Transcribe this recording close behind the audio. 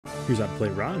Here's how to play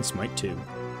Ra in Smite 2.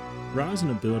 Ra is an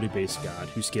ability-based god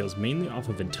who scales mainly off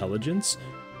of intelligence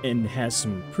and has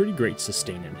some pretty great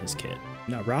sustain in his kit.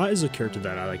 Now, Ra is a character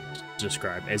that I like to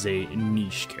describe as a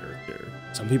niche character.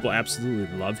 Some people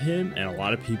absolutely love him, and a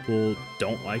lot of people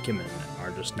don't like him and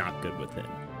are just not good with him.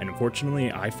 And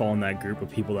unfortunately, I fall in that group of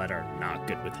people that are not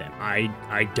good with him.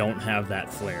 I don't have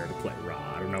that flair to play Ra.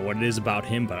 I don't know what it is about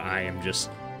him, but I am just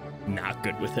not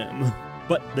good with him.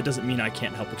 But that doesn't mean I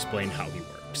can't help explain how he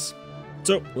works.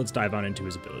 So let's dive on into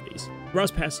his abilities. Ra's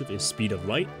passive is Speed of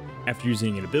Light. After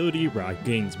using an ability, Ra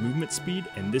gains movement speed,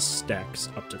 and this stacks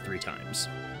up to 3 times.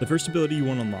 The first ability you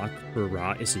want to unlock for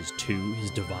Ra is his 2,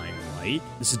 his Divine Light.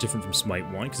 This is different from Smite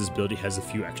 1 because this ability has a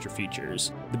few extra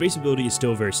features. The base ability is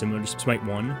still very similar to Smite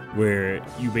 1, where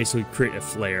you basically create a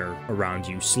flare around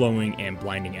you, slowing and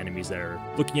blinding enemies that are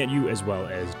looking at you as well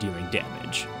as dealing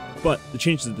damage. But the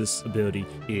change to this ability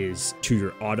is to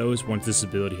your autos once this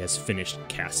ability has finished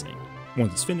casting.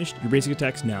 Once it's finished, your basic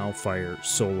attacks now fire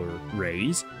solar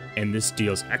rays, and this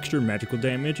deals extra magical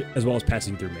damage as well as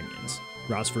passing through minions.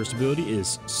 Ra's first ability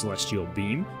is Celestial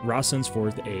Beam. Ra sends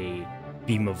forth a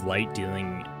beam of light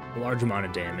dealing a large amount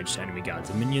of damage to enemy gods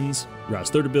and minions. Ra's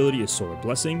third ability is Solar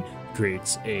Blessing,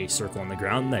 creates a circle on the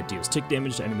ground that deals tick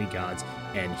damage to enemy gods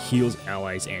and heals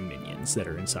allies and minions that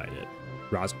are inside it.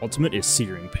 Ra's ultimate is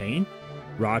Searing Pain.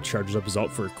 Ra charges up his ult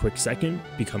for a quick second,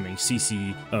 becoming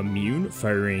CC immune,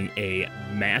 firing a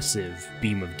massive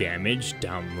beam of damage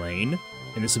down lane,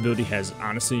 and this ability has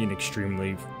honestly an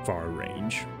extremely far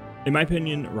range. In my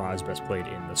opinion, Ra is best played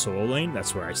in the solo lane.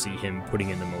 That's where I see him putting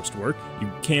in the most work.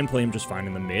 You can play him just fine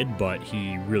in the mid, but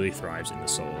he really thrives in the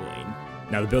solo lane.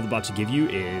 Now, the build I'm about to give you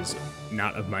is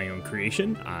not of my own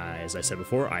creation. As I said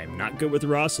before, I am not good with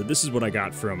Ra, so this is what I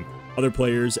got from other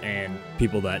players and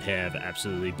people that have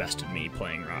absolutely bested me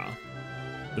playing Ra.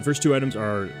 The first 2 items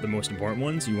are the most important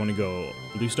ones. You want to go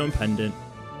Bluestone Pendant,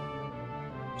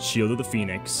 Shield of the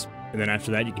Phoenix, and then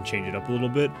after that you can change it up a little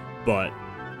bit, but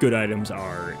good items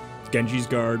are Genji's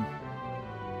Guard,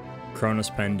 Kronos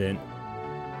Pendant,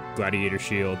 Gladiator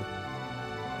Shield,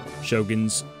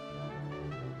 Shogun's,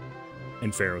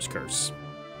 and Pharaoh's Curse.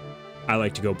 I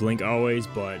like to go Blink always,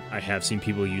 but I have seen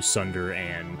people use Sunder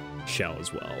and Shell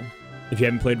as well. If you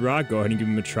haven't played Ra, go ahead and give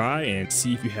him a try and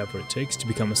see if you have what it takes to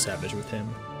become a savage with him.